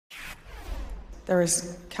there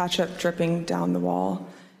was ketchup dripping down the wall,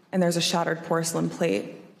 and there's a shattered porcelain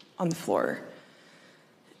plate on the floor.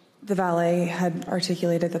 The valet had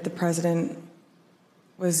articulated that the president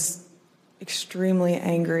was extremely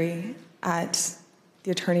angry at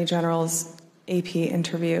the Attorney General's AP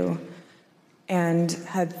interview and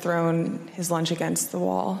had thrown his lunch against the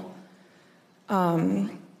wall,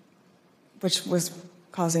 which was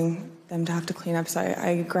causing them to have to clean up. So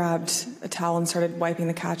I grabbed a towel and started wiping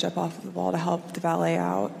the ketchup off of the wall to help the valet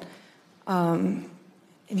out. And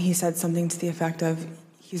he said something to the effect of,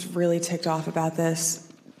 he's really ticked off about this.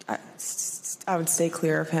 I would stay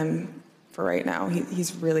clear of him for right now.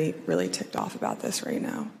 He's really, really ticked off about this right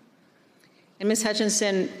now. And Ms.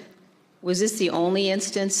 Hutchinson, was this the only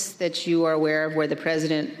instance that you are aware of where the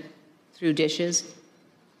president threw dishes?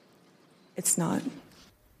 It's not.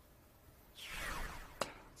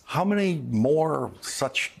 How many more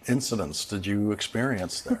such incidents did you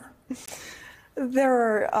experience there?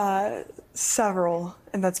 There are several,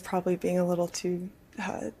 and that's probably being a little too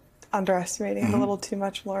underestimating it a little too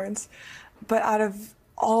much, Lawrence. But out of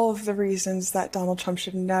all of the reasons that Donald Trump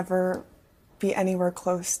should never be anywhere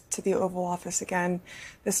close to the Oval Office again,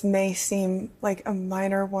 this may seem like a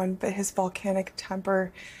minor one, but his volcanic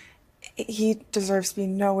temper, he deserves to be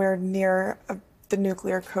nowhere near the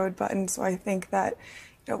nuclear code button. So I think that,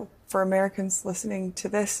 you know, for Americans listening to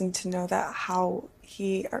this and to know that how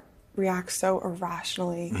he reacts so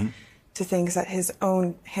irrationally to things that his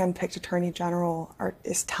own handpicked attorney general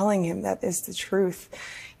is telling him that is the truth.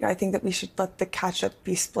 You know, I think that we should let the ketchup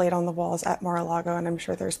be splayed on the walls at Mar-a-Lago, and I'm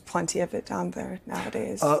sure there's plenty of it down there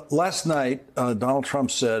nowadays. Last night, Donald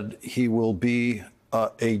Trump said he will be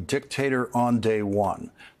a dictator on day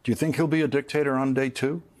one. Do you think he'll be a dictator on day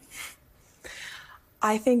two?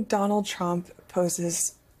 I think Donald Trump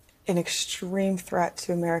poses an extreme threat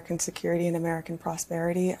to American security and American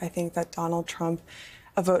prosperity. I think that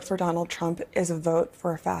a vote for Donald Trump is a vote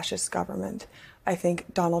for a fascist government. I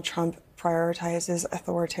think Donald Trump prioritizes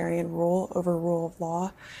authoritarian rule over rule of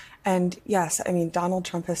law. And yes, I mean, Donald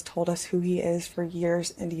Trump has told us who he is for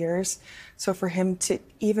years and years. So for him to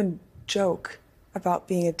even joke about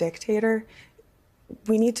being a dictator,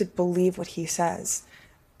 we need to believe what he says.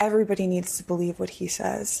 Everybody needs to believe what he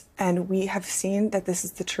says. And we have seen that this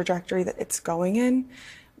is the trajectory that it's going in.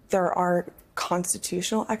 There are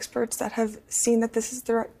constitutional experts that have seen that this is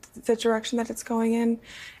the direction that it's going in.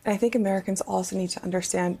 And I think Americans also need to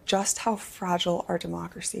understand just how fragile our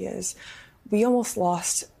democracy is. We almost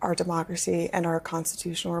lost our democracy and our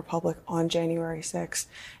constitutional republic on January 6th.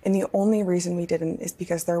 And the only reason we didn't is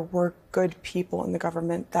because there were good people in the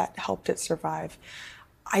government that helped it survive.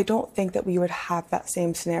 I don't think that we would have that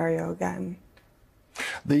same scenario again.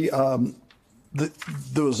 There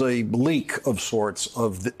was a leak of sorts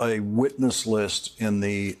of a witness list in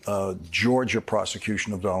the Georgia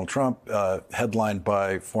prosecution of Donald Trump, headlined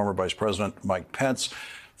by former Vice President Mike Pence,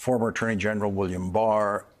 former Attorney General William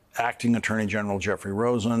Barr, Acting Attorney General Jeffrey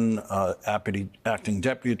Rosen, Acting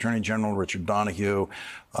Deputy Attorney General Richard Donahue,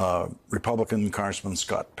 Republican Congressman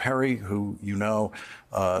Scott Perry, who you know,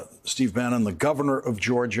 Steve Bannon, the governor of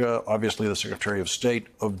Georgia, obviously the Secretary of State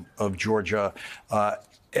of Georgia.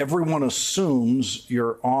 Everyone assumes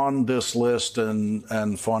you're on this list,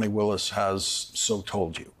 and Fani Willis has so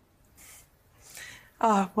told you.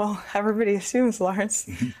 Well, everybody assumes, Lawrence.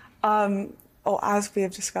 As we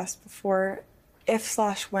have discussed before,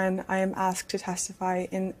 if/when I am asked to testify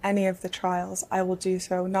in any of the trials, I will do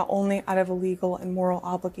so not only out of a legal and moral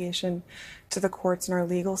obligation to the courts and our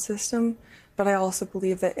legal system, but I also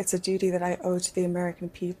believe that it's a duty that I owe to the American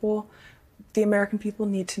people. The American people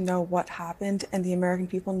need to know what happened, and the American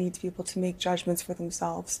people need to be able to make judgments for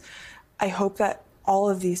themselves. I hope that all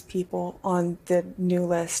of these people on the new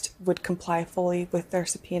list would comply fully with their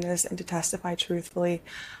subpoenas and to testify truthfully.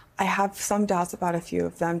 I have some doubts about a few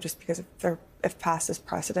of them just because if past as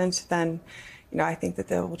precedent, then I think that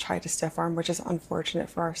they will try to stiff arm, which is unfortunate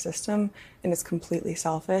for our system, and it's completely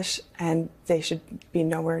selfish, and they should be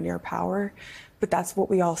nowhere near power. But that's what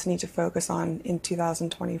we also need to focus on in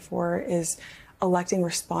 2024 is electing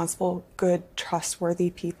responsible, good,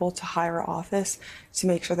 trustworthy people to higher office to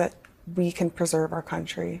make sure that we can preserve our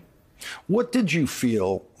country. What did you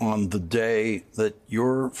feel on the day that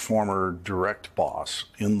your former direct boss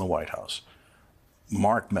in the White House,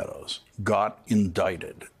 Mark Meadows, got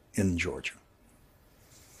indicted in Georgia?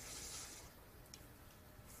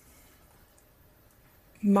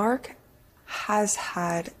 Mark has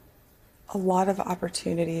had a lot of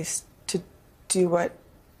opportunities to do what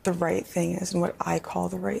the right thing is and what I call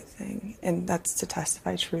the right thing, and that's to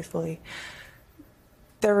testify truthfully.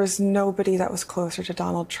 There was nobody that was closer to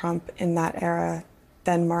Donald Trump in that era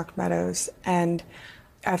than Mark Meadows. And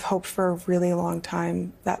I've hoped for a really long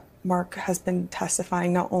time that Mark has been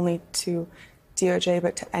testifying not only to DOJ,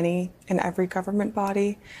 but to any and every government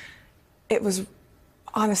body. It was,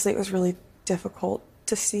 honestly, it was really difficult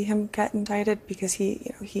to see him get indicted because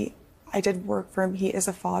I did work for him. He is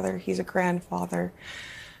a father, he's a grandfather,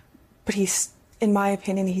 but in my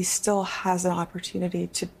opinion, he still has an opportunity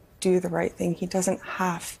to do the right thing. He doesn't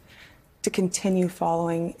have to continue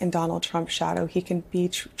following in Donald Trump's shadow. He can be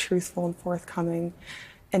truthful and forthcoming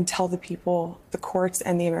and tell the people, the courts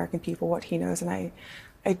and the American people, what he knows. And I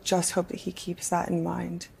just hope that he keeps that in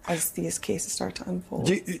mind as these cases start to unfold.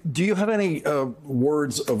 Do you have any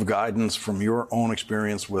words of guidance from your own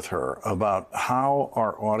experience with her about how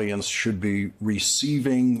our audience should be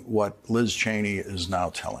receiving what Liz Cheney is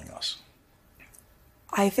now telling us?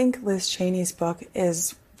 I think Liz Cheney's book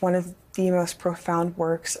is one of the most profound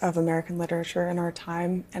works of American literature in our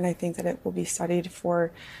time, and I think that it will be studied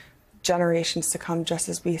for generations to come, just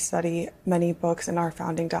as we study many books in our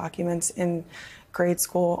founding documents in grade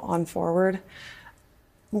school on forward.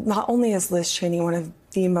 Not only is Liz Cheney one of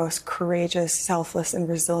the most courageous, selfless, and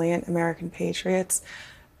resilient American patriots,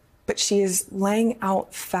 but she is laying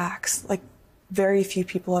out facts like very few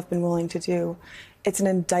people have been willing to do. It's an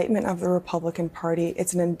indictment of the Republican Party.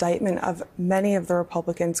 It's an indictment of many of the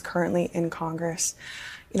Republicans currently in Congress.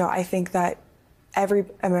 I think that every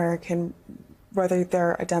American, whether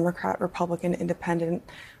they're a Democrat, Republican, Independent,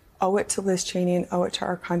 owe it to Liz Cheney and owe it to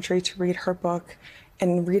our country to read her book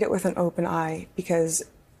and read it with an open eye, because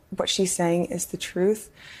what she's saying is the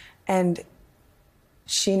truth. And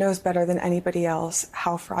she knows better than anybody else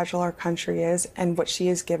how fragile our country is. And what she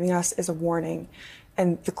is giving us is a warning.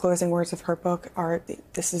 And the closing words of her book are,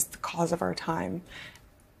 this is the cause of our time.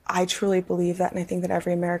 I truly believe that, and I think that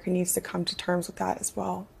every American needs to come to terms with that as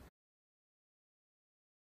well.